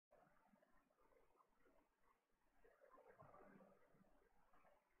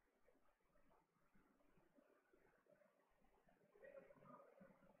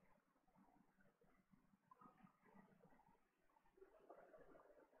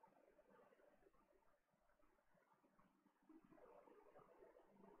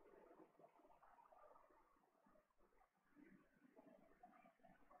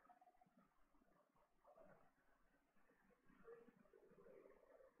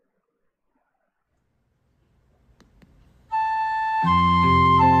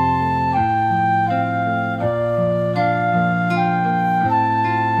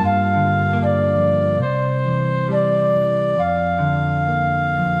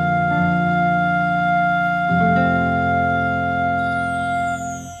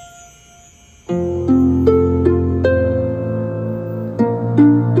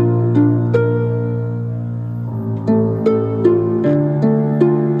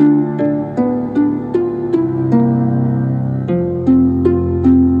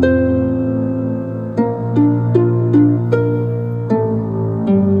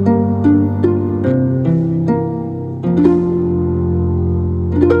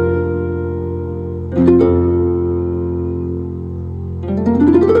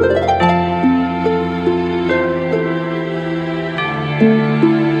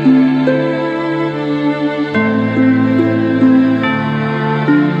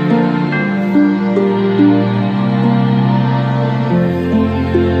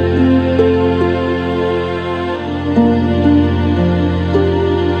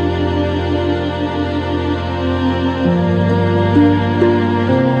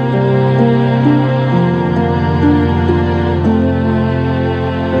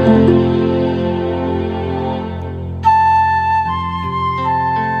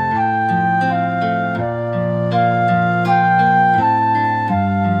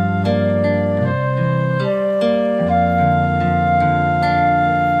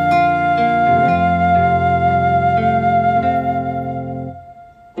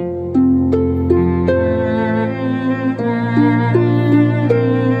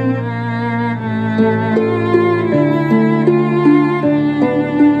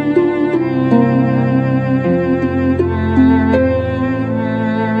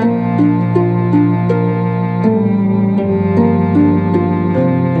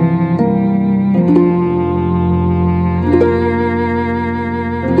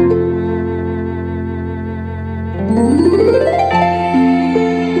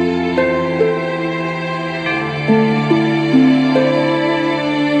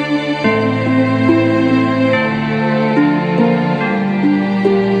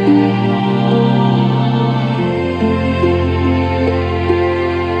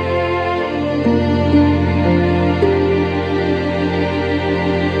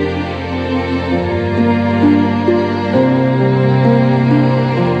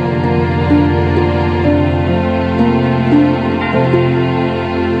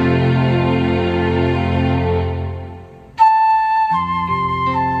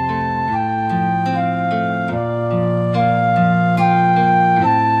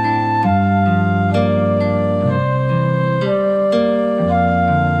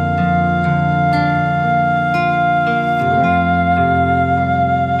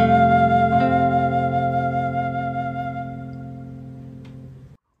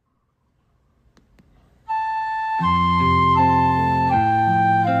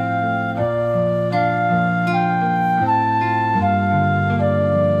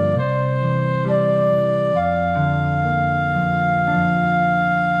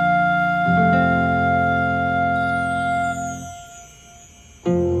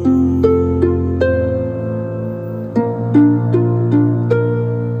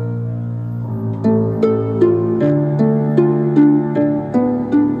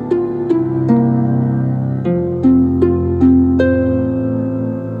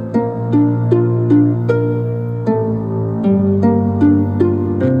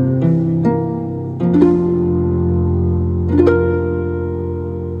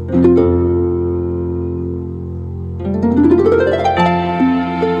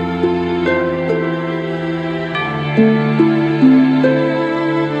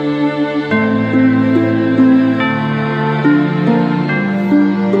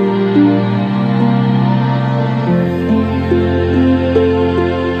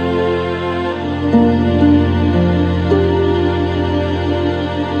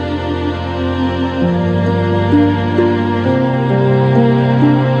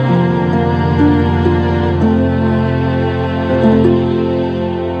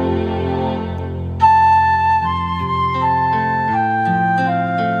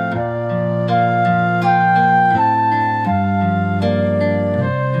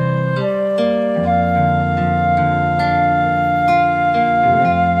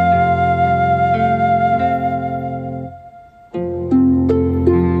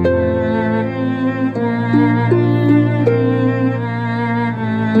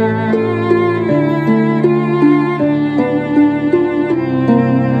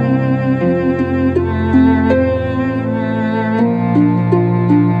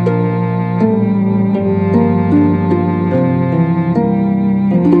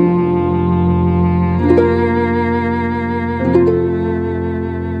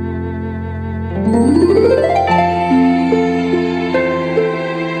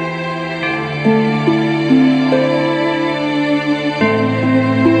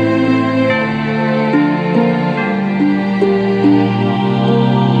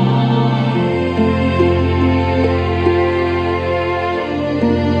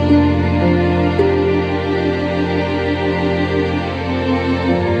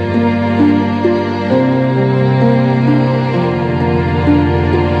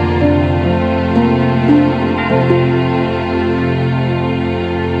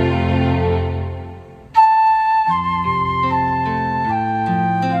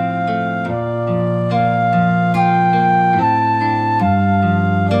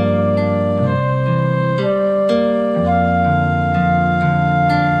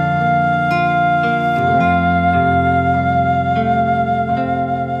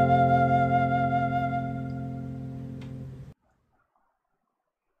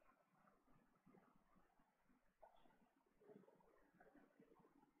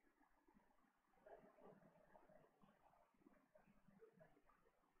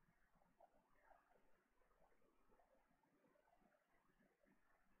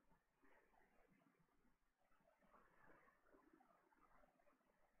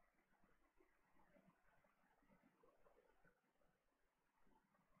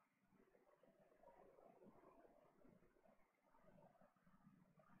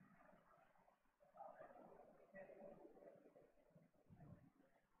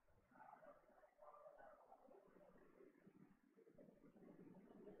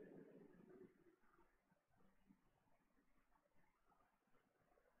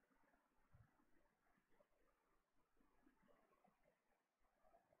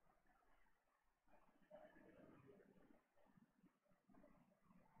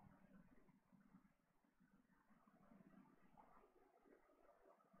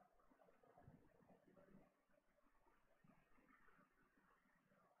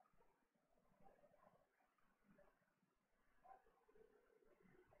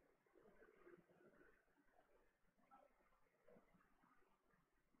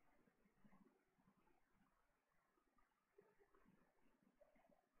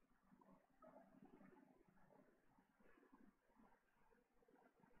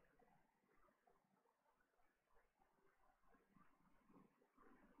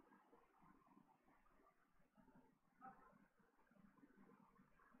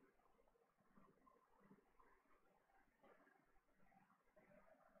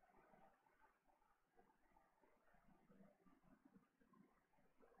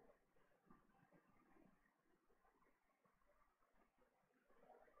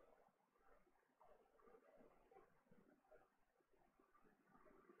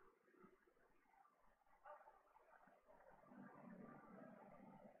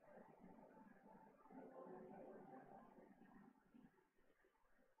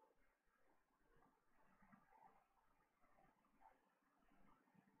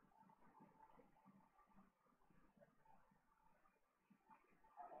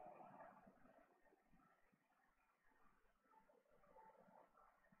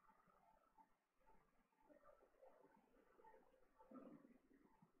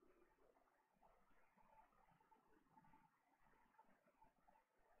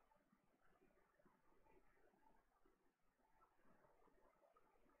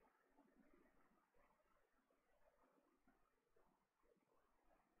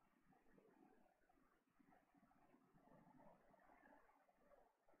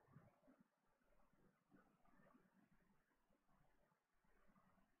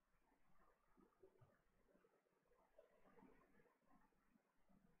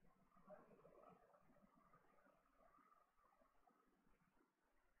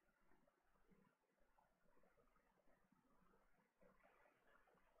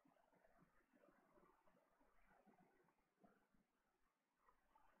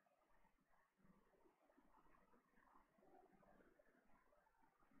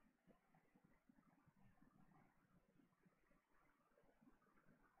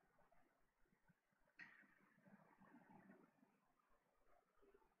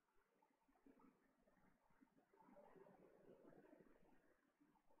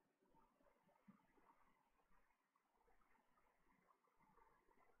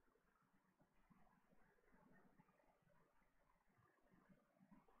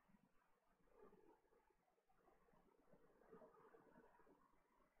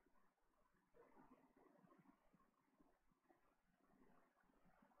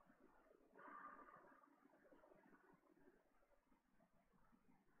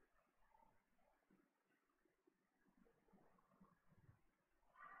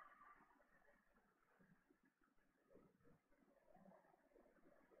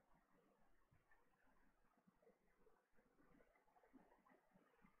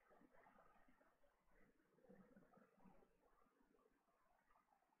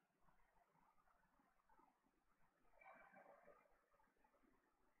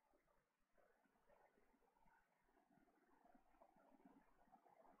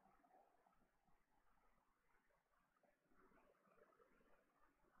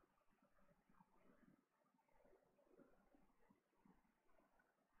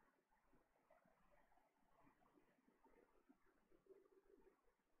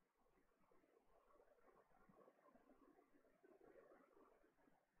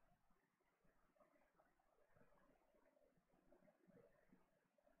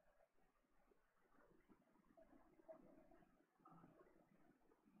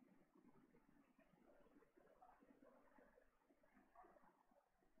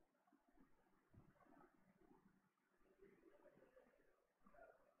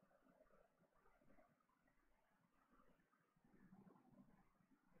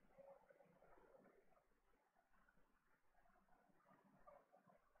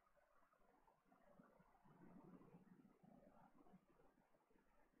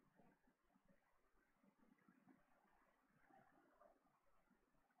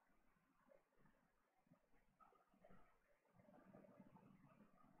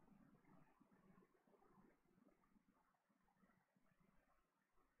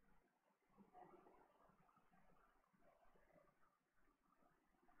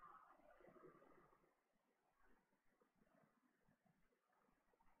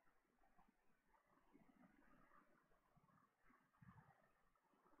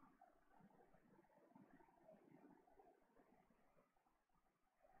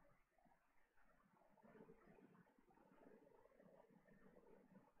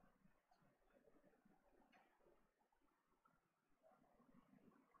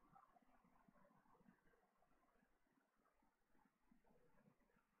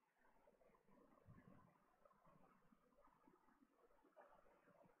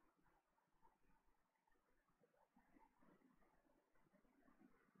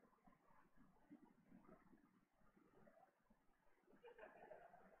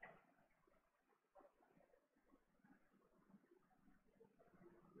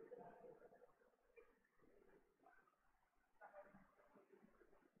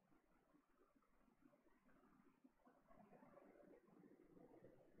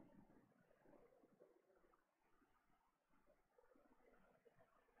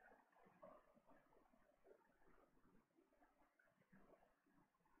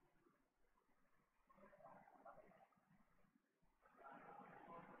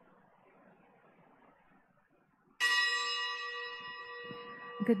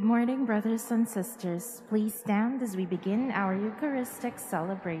Good morning, brothers and sisters. Please stand as we begin our Eucharistic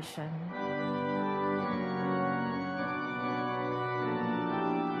celebration.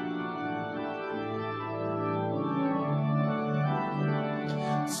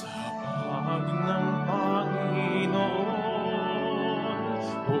 Sa pahag ng Panginoon,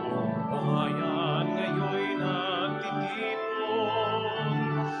 buong bayan ngayo'y nagtitipon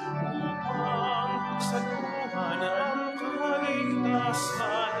upang pagsaluhan ang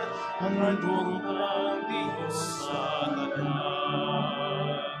kaligtasan. Handog ng Diyos sa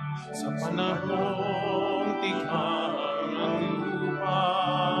tanan. Sa panahong tighang ang lupa,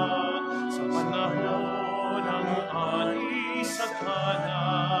 sa panahon ng ani sa kana,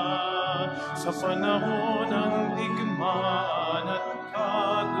 sa panahon ng digmaan at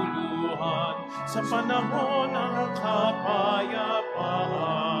kaguluhan, sa panahon ng kapayapaan,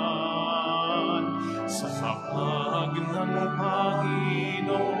 sa hapag ng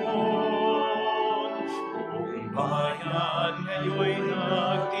Panginoon, buong bayan ngayo'y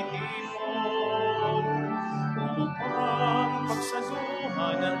nagtitipon upang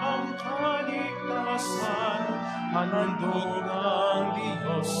pagsaluhan ang kaligtasan. Handog ng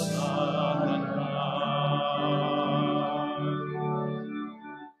Diyos sa tanan.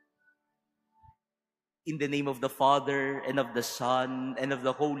 In the name of the Father, and of the Son, and of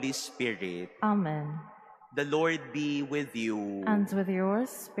the Holy Spirit. Amen. The Lord be with you. And with your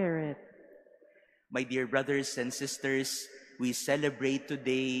spirit. My dear brothers and sisters, we celebrate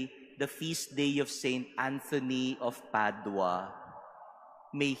today the feast day of Saint Anthony of Padua.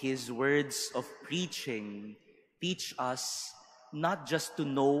 May his words of preaching teach us not just to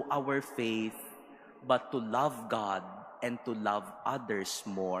know our faith, but to love God and to love others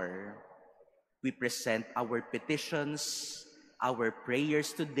more. We present our petitions, our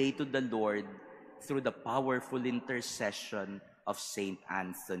prayers today to the Lord through the powerful intercession of Saint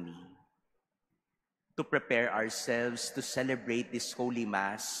Anthony. To prepare ourselves to celebrate this Holy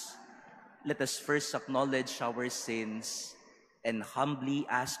Mass, let us first acknowledge our sins and humbly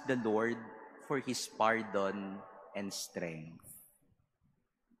ask the Lord for his pardon and strength.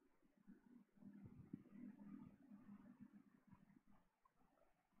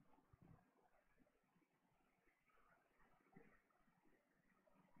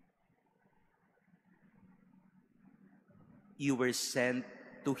 You were sent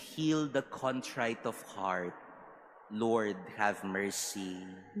to heal the contrite of heart. Lord, have mercy.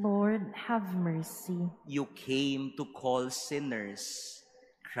 Lord, have mercy. You came to call sinners.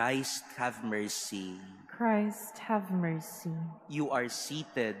 Christ, have mercy. Christ, have mercy. You are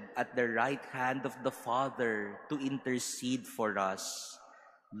seated at the right hand of the Father to intercede for us.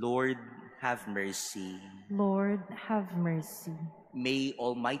 Lord, have mercy. Lord, have mercy. May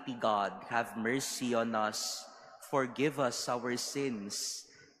Almighty God have mercy on us, forgive us our sins,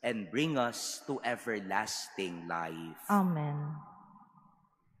 and bring us to everlasting life. Amen.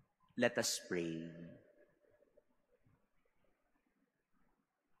 Let us pray.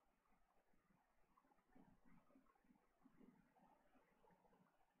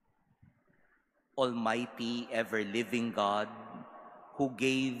 Almighty, ever-living God, who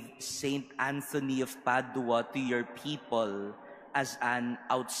gave Saint Anthony of Padua to your people as an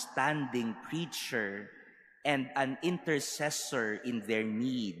outstanding preacher and an intercessor in their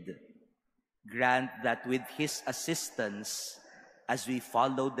need, grant that with his assistance, as we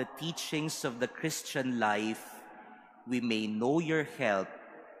follow the teachings of the Christian life, we may know your help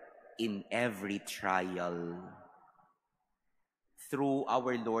in every trial. Through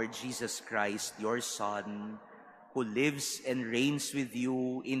our Lord Jesus Christ, your Son, who lives and reigns with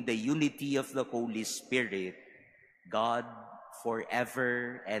you in the unity of the Holy Spirit, God,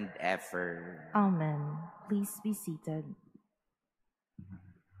 forever and ever. Amen. Please be seated.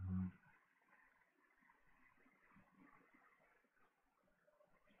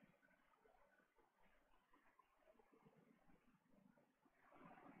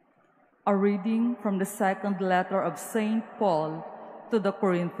 A reading from the second letter of St. Paul to the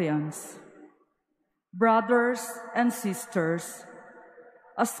Corinthians. Brothers and sisters,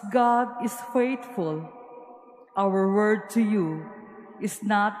 as God is faithful, our word to you is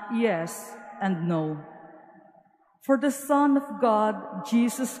not yes and no. For the Son of God,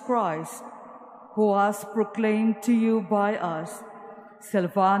 Jesus Christ, who was proclaimed to you by us,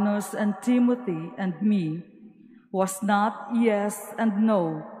 Silvanus and Timothy and me, was not yes and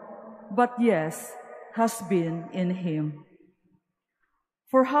no, but yes has been in him.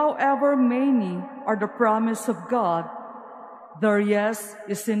 For however many are the promise of God, their yes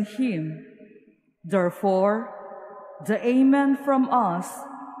is in him. Therefore, the Amen from us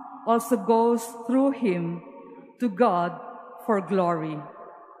also goes through him to God for glory.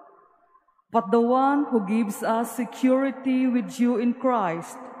 but the one who gives us security with you in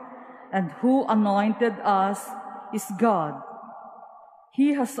Christ and who anointed us is God.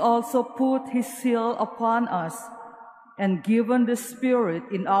 He has also put his seal upon us and given the Spirit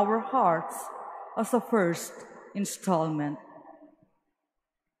in our hearts as a first installment.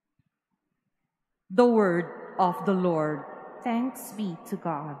 The word of the Lord. Thanks be to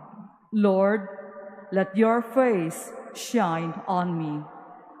God. Lord, let your face shine on me.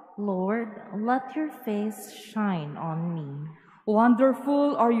 Lord, let your face shine on me.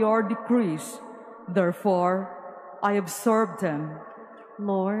 Wonderful are your decrees, therefore I observe them.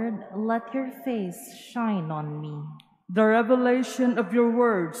 Lord, let your face shine on me. The revelation of your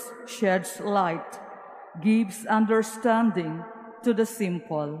words sheds light, gives understanding to the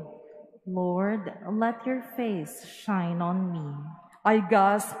simple. Lord, let your face shine on me. I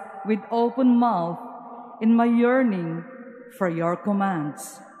gasp with open mouth in my yearning for your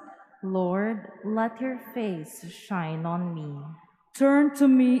commands. Lord, let your face shine on me. Turn to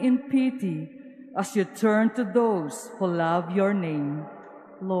me in pity as you turn to those who love your name.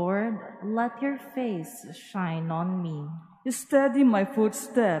 Lord, let your face shine on me. Steady my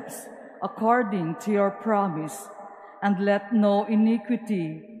footsteps according to your promise, and let no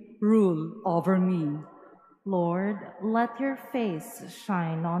iniquity rule over me. Lord, let your face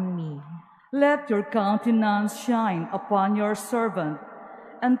shine on me. Let your countenance shine upon your servant,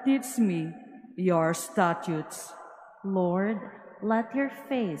 and teach me your statutes. Lord, let your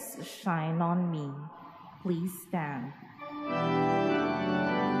face shine on me. Please stand.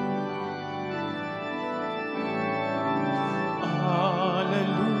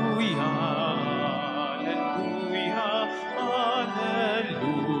 Alleluia, alleluia, alleluia.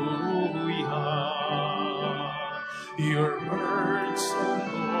 Your words, O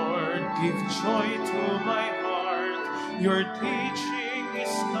Lord, give joy to my heart. Your teaching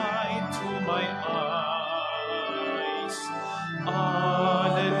is light to my eyes.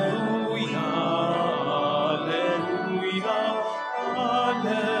 Alleluia, alleluia,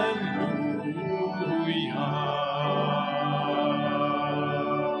 alleluia.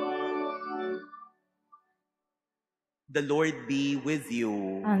 The Lord be with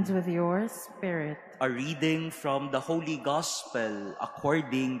you. And with your spirit. A reading from the Holy Gospel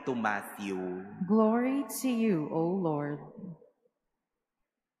according to Matthew. Glory to you, O Lord.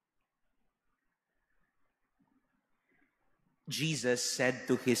 Jesus said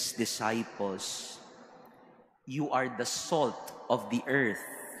to his disciples, "You are the salt of the earth.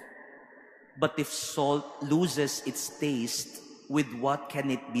 But if salt loses its taste, with what can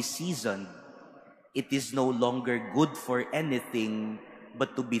it be seasoned? It is no longer good for anything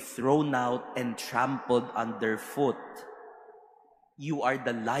but to be thrown out and trampled underfoot. You are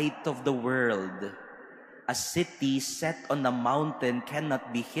the light of the world. A city set on a mountain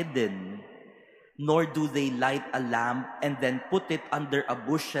cannot be hidden, nor do they light a lamp and then put it under a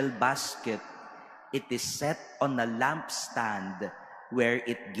bushel basket. It is set on a lampstand where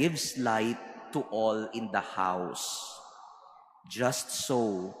it gives light to all in the house. Just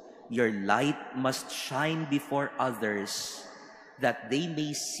so, your light must shine before others, that they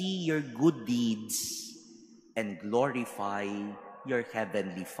may see your good deeds and glorify your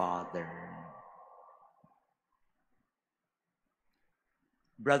heavenly Father."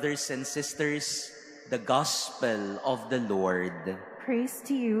 Brothers and sisters, the Gospel of the Lord. Praise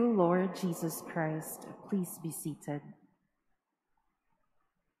to you, Lord Jesus Christ. Please be seated.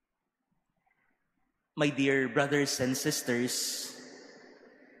 My dear brothers and sisters,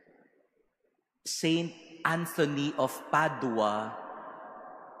 Saint Anthony of Padua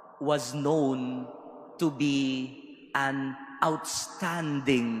was known to be an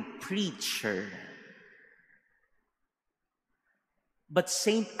outstanding preacher. But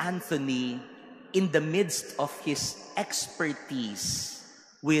Saint Anthony, in the midst of his expertise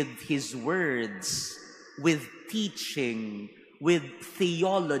with his words, with teaching, with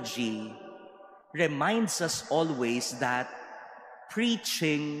theology, reminds us always that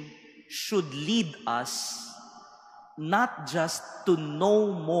preaching should lead us not just to know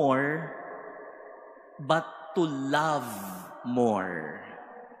more, but to love more.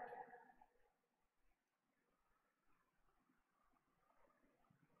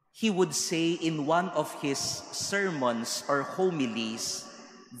 He would say in one of his sermons or homilies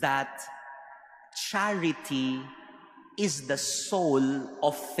that charity is the soul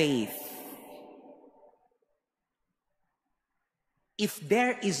of faith. If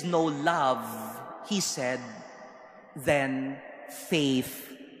there is no love, he said, then faith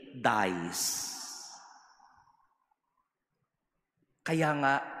dies. Kaya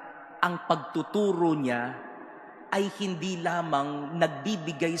nga, ang pagtuturo niya ay hindi lamang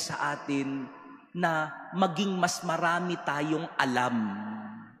nagbibigay sa atin na maging mas marami tayong alam.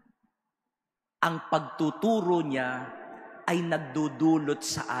 Ang pagtuturo niya ay nagdudulot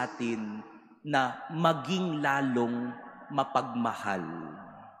sa atin na maging lalong mapagmahal.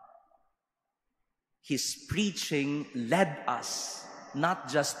 His preaching led us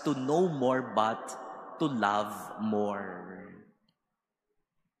not just to know more but to love more.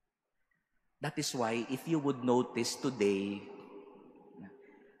 That is why if you would notice today,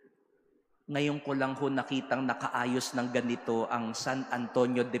 ngayon ko lang ho nakitang nakaayos ng ganito ang San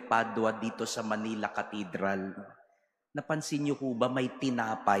Antonio de Padua dito sa Manila Cathedral. Napansin niyo ho ba may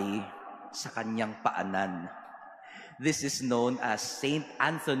tinapay sa kanyang paanan? This is known as Saint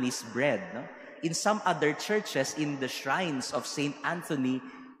Anthony's bread. No? In some other churches, in the shrines of Saint Anthony,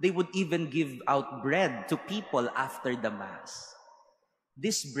 they would even give out bread to people after the Mass.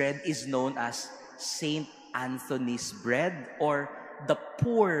 This bread is known as Saint Anthony's bread or the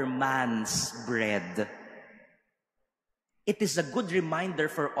poor man's bread. It is a good reminder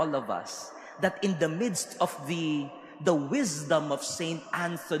for all of us that in the midst of the wisdom of Saint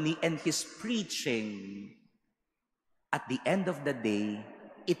Anthony and his preaching, at the end of the day,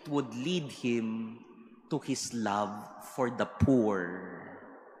 it would lead him to his love for the poor.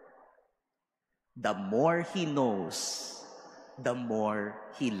 The more he knows, the more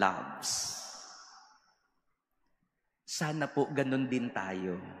he loves. Sana po ganun din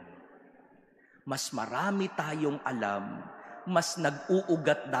tayo. Mas marami tayong alam, mas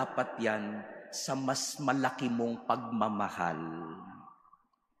nag-uugat dapat yan sa mas malaki mong pagmamahal.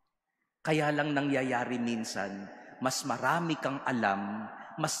 Kaya lang nangyayari minsan, mas marami kang alam,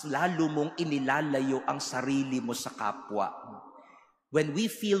 mas lalo mong inilalayo ang sarili mo sa kapwa. When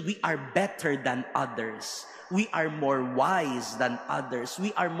we feel we are better than others, we are more wise than others,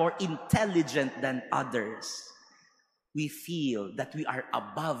 we are more intelligent than others, we feel that we are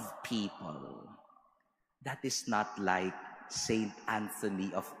above people. That is not like Saint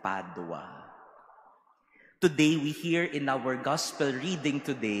Anthony of Padua. Today we hear in our gospel reading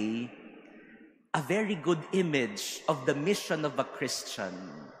today a very good image of the mission of a Christian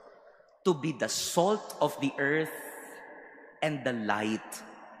to be the salt of the earth and the light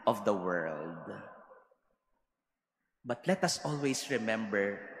of the world. But let us always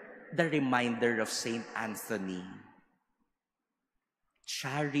remember the reminder of Saint Anthony.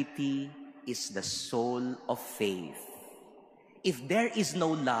 Charity is the soul of faith. If there is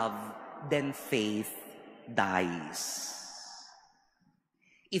no love, then faith dies.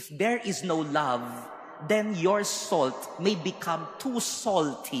 If there is no love, then your salt may become too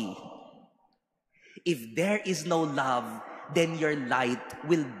salty. If there is no love, then your light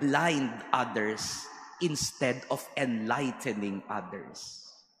will blind others instead of enlightening others.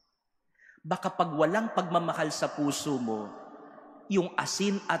 Baka pag walang pagmamahal sa puso mo, yung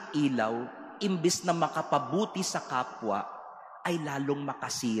asin at ilaw, imbis na makapabuti sa kapwa, ay lalong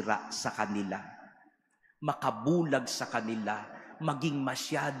makasira sa kanila. Makabulag sa kanila, maging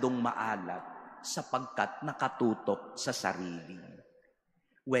masyadong maalat sapagkat nakatutok sa sarili.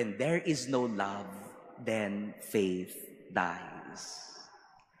 When there is no love, then faith dies.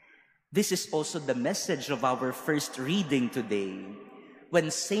 This is also the message of our first reading today, when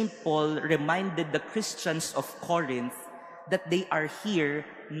St. Paul reminded the Christians of Corinth that they are here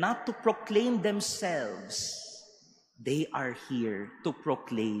not to proclaim themselves. They are here to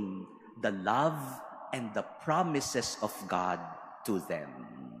proclaim the love and the promises of God to them.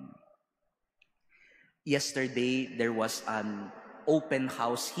 Yesterday, there was an open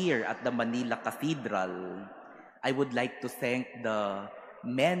house here at the Manila Cathedral. I would like to thank the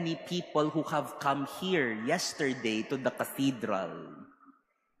many people who have come here yesterday to the cathedral.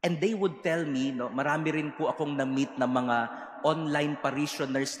 And they would tell me, no, marami rin po akong na-meet na mga online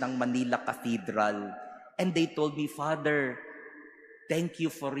parishioners ng Manila Cathedral. And they told me, Father, thank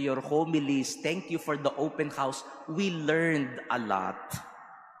you for your homilies. Thank you for the open house. We learned a lot.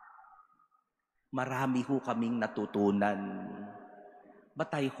 Marami ho kaming natutunan.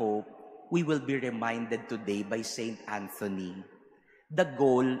 But I hope we will be reminded today by Saint Anthony. The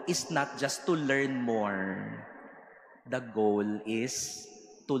goal is not just to learn more. The goal is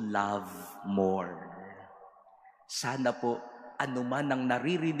to love more. Sana po, anuman ang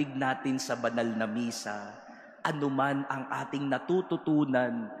naririnig natin sa banal na misa, anuman ang ating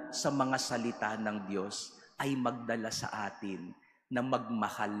natututunan sa mga salita ng Diyos, ay magdala sa atin na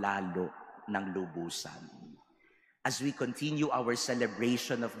magmahal lalo ng lubusan. As we continue our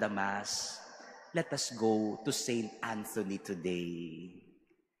celebration of the Mass, let us go to Saint Anthony today.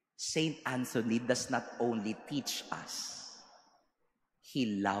 Saint Anthony does not only teach us,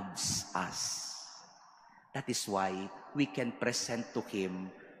 he loves us. That is why we can present to Him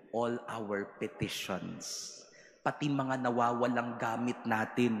all our petitions. Pati mga nawawalang gamit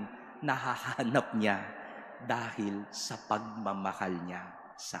natin, nahahanap niya dahil sa pagmamahal niya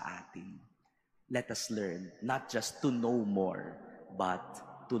sa atin. Let us learn not just to know more, but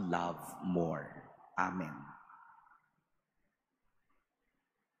to love more. Amen.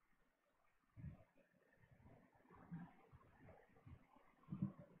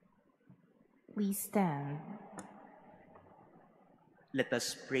 Please stand. Let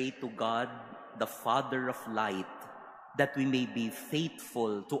us pray to God, the Father of light, that we may be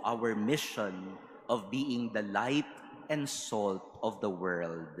faithful to our mission of being the light and salt of the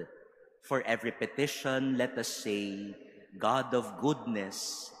world. For every petition, let us say, God of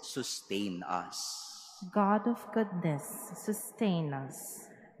goodness, sustain us. God of goodness, sustain us.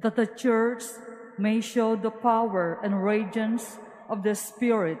 That the Church may show the power and radiance of the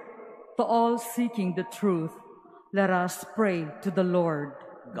Spirit to all seeking the truth, let us pray to the Lord.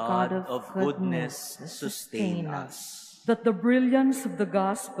 God of goodness, sustain us. That the brilliance of the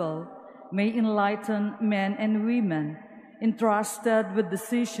gospel may enlighten men and women entrusted with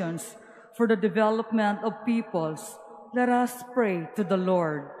decisions for the development of peoples, let us pray to the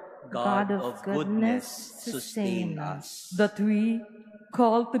Lord. God of goodness, sustain us. That we,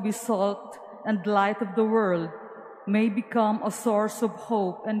 called to be salt and light of the world, may become a source of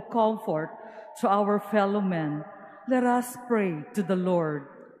hope and comfort to our fellow men, let us pray to the Lord.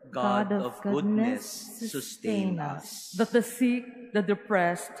 God of goodness, sustain us. That the sick, the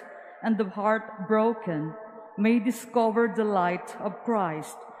depressed, and the heartbroken may discover the light of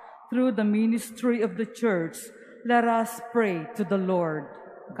Christ through the ministry of the Church, let us pray to the Lord.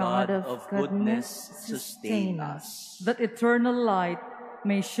 God of goodness, sustain us. That eternal light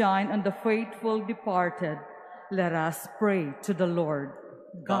may shine on the faithful departed, let us pray to the Lord.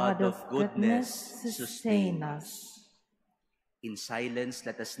 God of goodness, sustain us. In silence,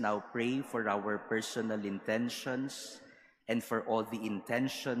 let us now pray for our personal intentions and for all the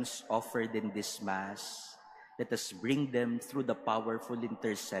intentions offered in this Mass. Let us bring them through the powerful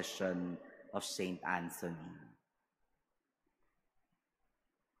intercession of Saint Anthony.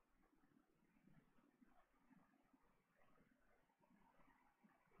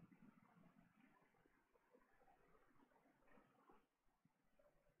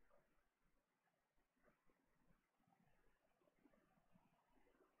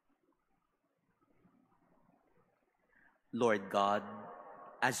 Lord God,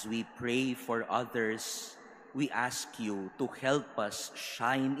 as we pray for others, we ask you to help us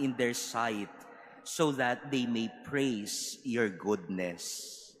shine in their sight so that they may praise your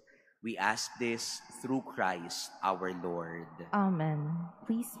goodness. We ask this through Christ our Lord. Amen.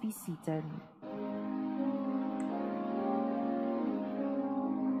 Please be seated.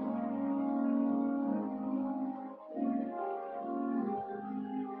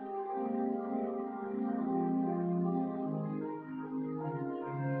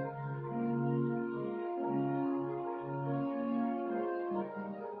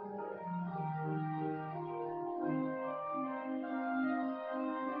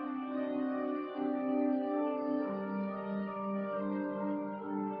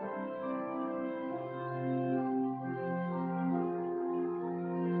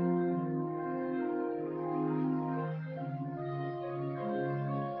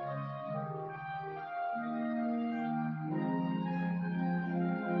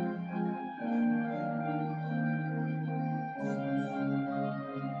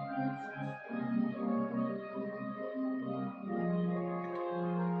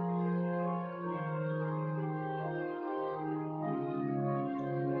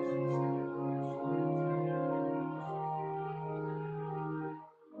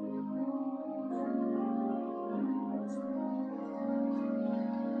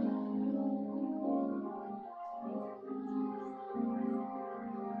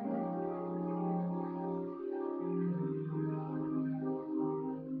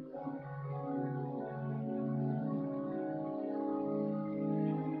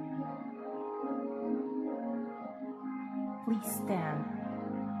 Please stand.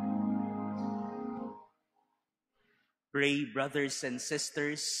 Pray, brothers and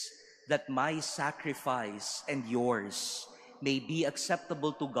sisters, that my sacrifice and yours may be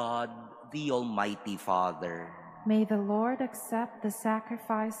acceptable to God, the Almighty Father. May the Lord accept the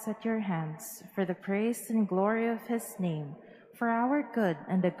sacrifice at your hands for the praise and glory of his name, for our good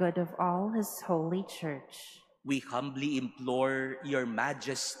and the good of all his holy church. We humbly implore your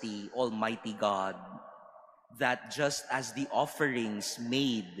majesty, Almighty God, that just as the offerings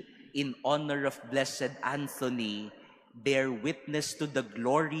made in honor of Blessed Anthony bear witness to the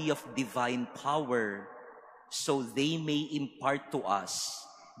glory of divine power, so they may impart to us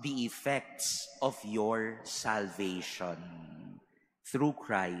the effects of your salvation. Through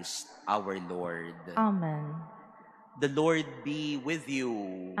Christ our Lord. Amen. The Lord be with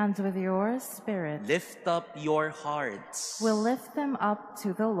you. And with your spirit. Lift up your hearts. We'll lift them up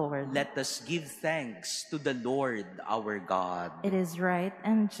to the Lord. Let us give thanks to the Lord our God. It is right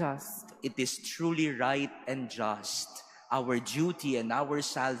and just. It is truly right and just, our duty and our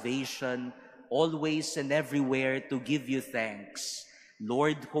salvation, always and everywhere to give you thanks,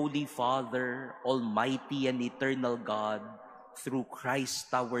 Lord, Holy Father, Almighty and eternal God, through Christ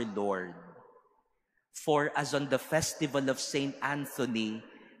our Lord. For as on the festival of Saint Anthony,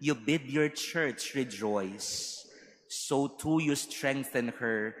 you bid your church rejoice, so too you strengthen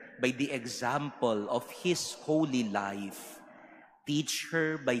her by the example of his holy life. Teach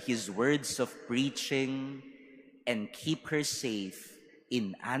her by his words of preaching, and keep her safe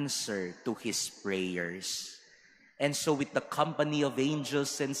in answer to his prayers. And so with the company of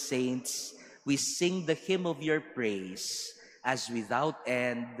angels and saints, we sing the hymn of your praise, as without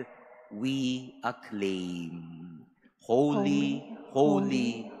end we acclaim. Holy,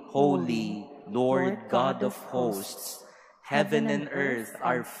 holy, holy, Lord God of hosts, heaven and earth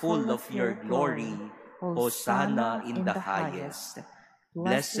are full of your glory. Hosanna in the highest.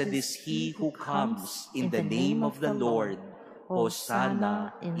 Blessed is he who comes in the name of the Lord.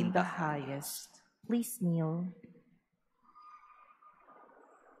 Hosanna in the highest. Please kneel.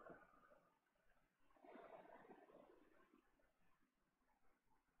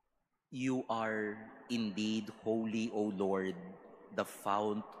 You are indeed holy, O Lord, the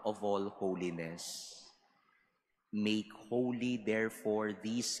fount of all holiness. Make holy, therefore,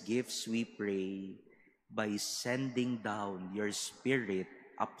 these gifts, we pray, by sending down your Spirit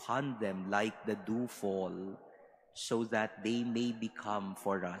upon them like the dewfall, so that they may become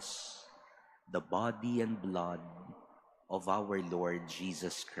for us the body and blood of our Lord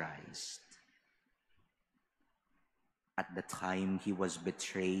Jesus Christ. At the time he was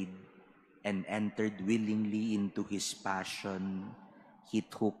betrayed and entered willingly into his passion, he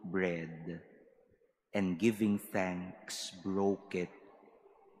took bread, and giving thanks, broke it,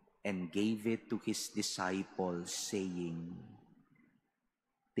 and gave it to his disciples, saying,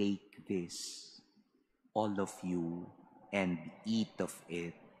 "Take this, all of you, and eat of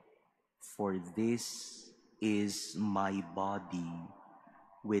it, for this is my body,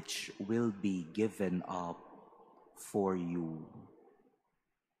 which will be given up for you."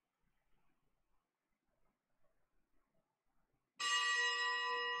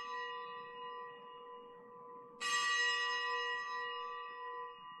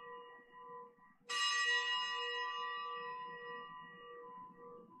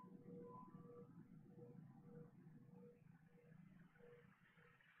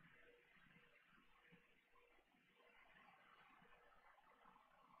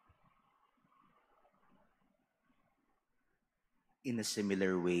 In a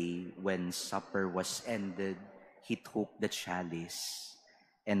similar way, when supper was ended, he took the chalice,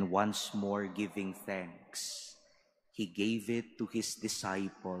 and once more giving thanks, he gave it to his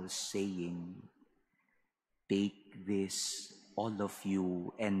disciples, saying, "Take this, all of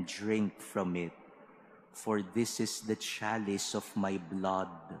you, and drink from it, for this is the chalice of my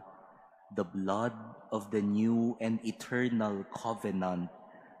blood, the blood of the new and eternal covenant,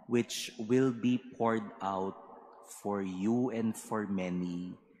 which will be poured out for you and for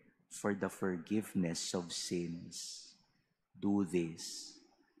many, for the forgiveness of sins. Do this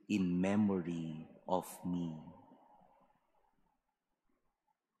in memory of me."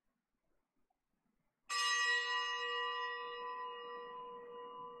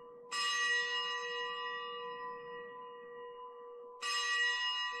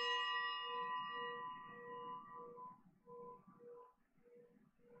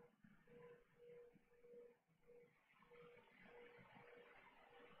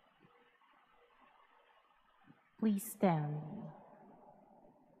 Please stand.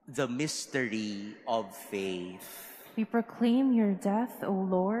 The mystery of faith. We proclaim your death, O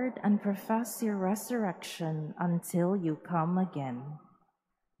Lord, and profess your resurrection until you come again.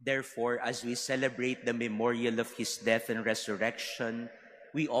 Therefore, as we celebrate the memorial of his death and resurrection,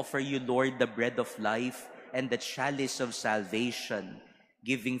 we offer you, Lord, the bread of life and the chalice of salvation,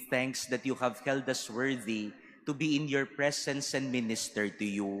 giving thanks that you have held us worthy to be in your presence and minister to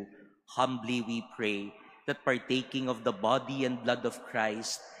you. Humbly we pray that partaking of the body and blood of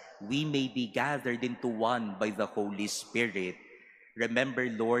Christ, we may be gathered into one by the Holy Spirit. Remember,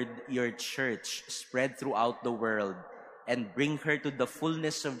 Lord, your church spread throughout the world, and bring her to the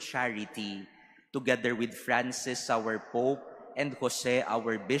fullness of charity, together with Francis, our Pope, and Jose,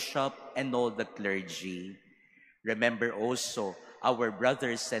 our Bishop, and all the clergy. Remember also our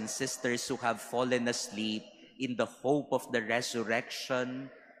brothers and sisters who have fallen asleep in the hope of the resurrection,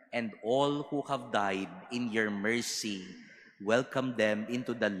 and all who have died in your mercy. Welcome them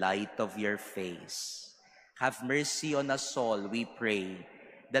into the light of your face. Have mercy on us all, we pray,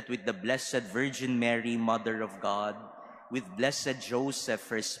 that with the Blessed Virgin Mary, Mother of God, with Blessed Joseph,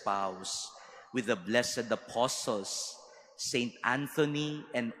 her spouse, with the blessed apostles, Saint Anthony,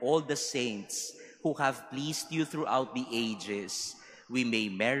 and all the saints who have pleased you throughout the ages, we may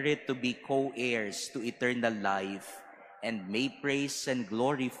merit to be co-heirs to eternal life, and may praise and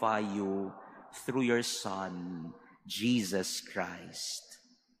glorify you through your Son, Jesus Christ.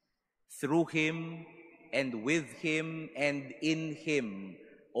 Through him, and with him, and in him,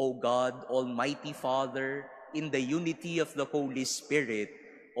 O God, Almighty Father, in the unity of the Holy Spirit,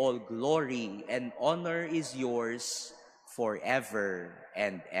 all glory and honor is yours forever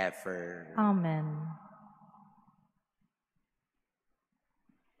and ever. Amen.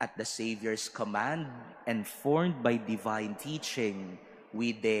 At the Savior's command and formed by divine teaching,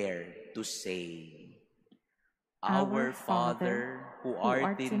 we dare to say, Our Father, who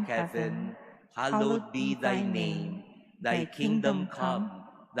art in heaven, hallowed be thy name. Thy kingdom come,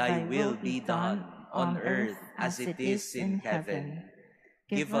 thy will be done, on earth as it is in heaven.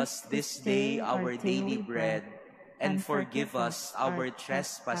 Give us this day our daily bread, and forgive us our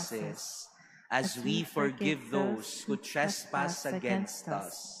trespasses, as we forgive those who trespass against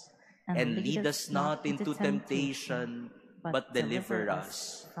us. And lead us not into temptation, but deliver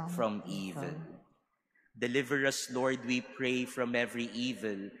us from evil. Deliver us, Lord, we pray, from every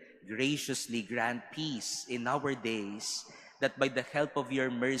evil. Graciously grant peace in our days, that by the help of your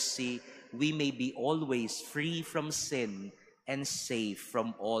mercy we may be always free from sin and safe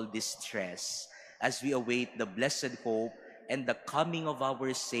from all distress, as we await the blessed hope and the coming of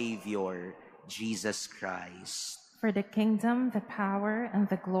our Savior, Jesus Christ. For the kingdom, the power, and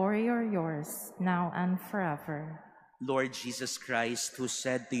the glory are yours, now and forever. Lord Jesus Christ, who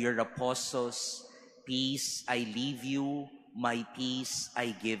said to your apostles, Peace I leave you, my peace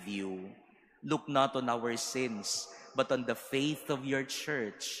I give you. Look not on our sins, but on the faith of your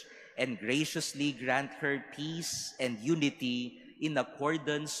church, and graciously grant her peace and unity in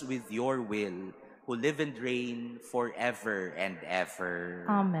accordance with your will, who live and reign forever and ever.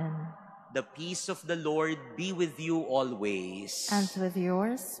 Amen. The peace of the Lord be with you always. And with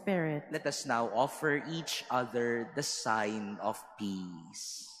your spirit. Let us now offer each other the sign of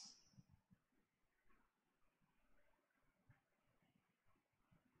peace.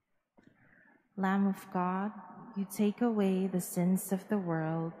 Lamb of God, you take away the sins of the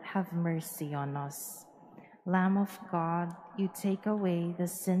world, have mercy on us. Lamb of God, you take away the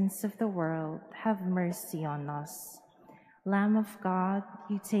sins of the world, have mercy on us. Lamb of God,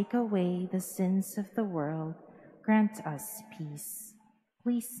 you take away the sins of the world, grant us peace.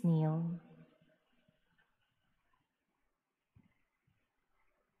 Please kneel.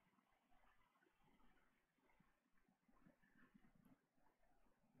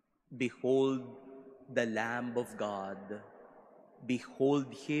 Behold the Lamb of God.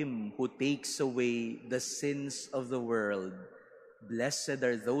 Behold him who takes away the sins of the world. Blessed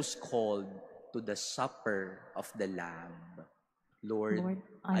are those called to the supper of the Lamb. Lord,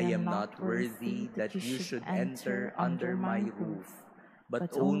 I am not worthy that you should enter under my roof,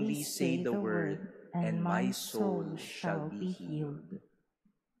 but only say the word, and my soul shall be healed.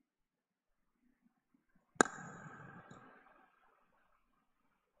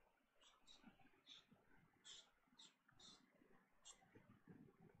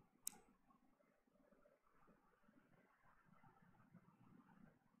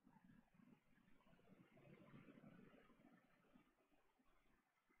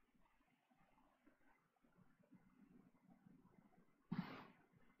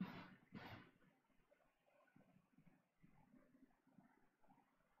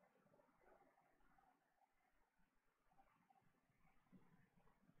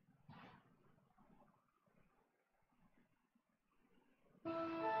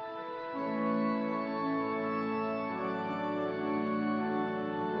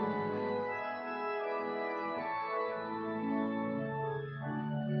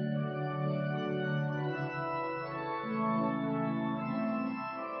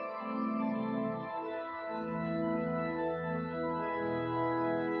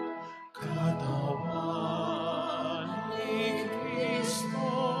 Katawan ni Kristo,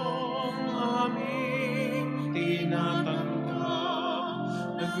 aming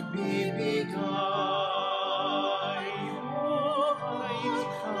tinatanggap, nagbibigay buhay,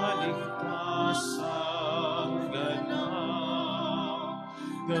 kaligtasang ganap,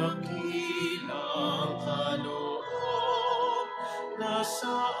 dakilang kalooban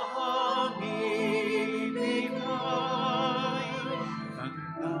sa amin ika'y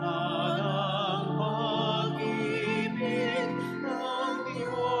tanda ng pag-ibig ng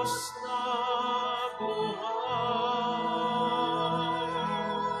Diyos na buhay.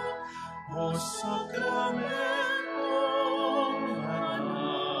 O sakramentong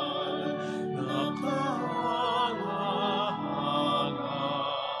banal na kahanga-hanga,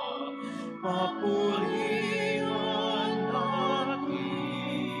 papurihan natin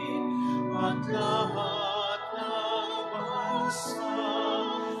at lahat ng bansa.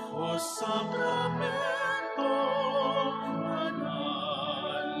 O sakramentong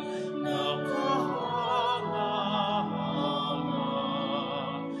banal na kahanga-hanga,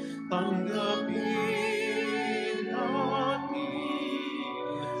 tanggapin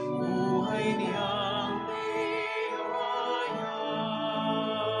natin buhay niyang biyaya.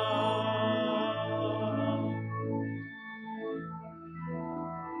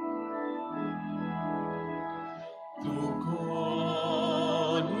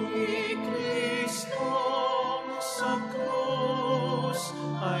 Dugo ni Kristo sa krus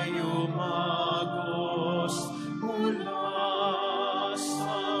ay umagos mula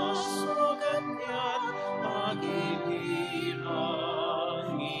sa sugat niya't pag-ibig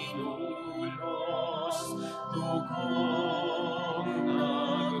inulos. Dugong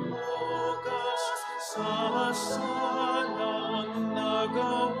nagbukas sa salang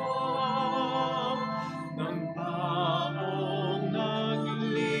nagawa ng taong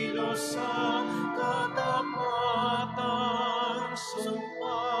naglilo sa katapatang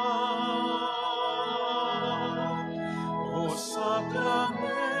sumpa. O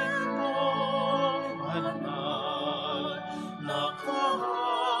sakramentong banal na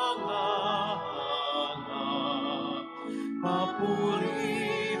kahanga-hanga,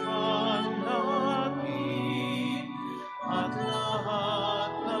 papurihan natin at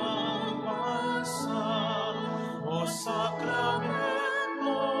lahat ng bansa. O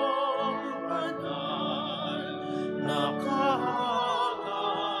sakramentong banal na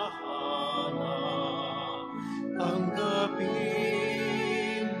kahanga-hanga,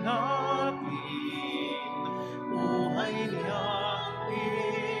 tanggapin natin buhay niyang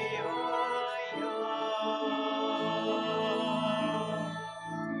biyaya.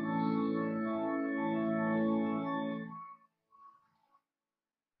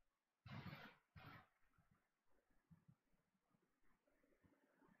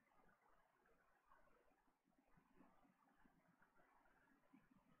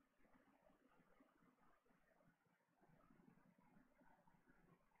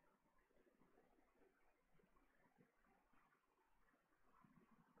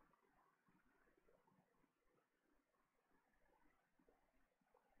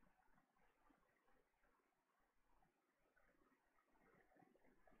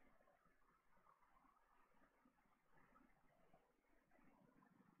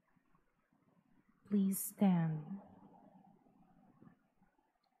 Please stand.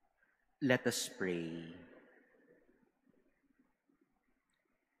 Let us pray.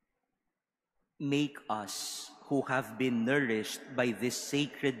 Make us, who have been nourished by this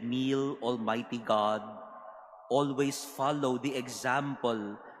sacred meal, Almighty God, always follow the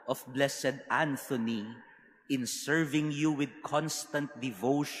example of Blessed Anthony in serving you with constant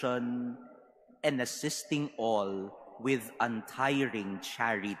devotion and assisting all with untiring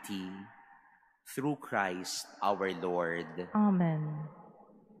charity. Through Christ our Lord. Amen.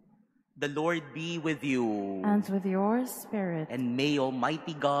 The Lord be with you. And with your spirit. And may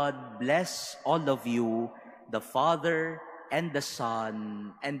Almighty God bless all of you, the Father, and the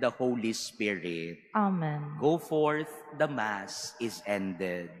Son, and the Holy Spirit. Amen. Go forth, the Mass is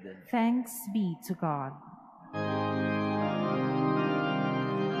ended. Thanks be to God.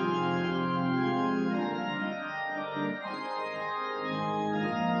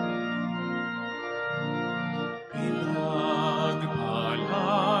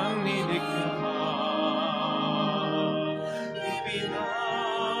 Pinagpalang nilikha,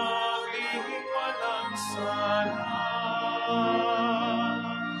 ibinaglingwa ng sala,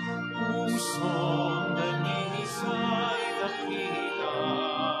 puso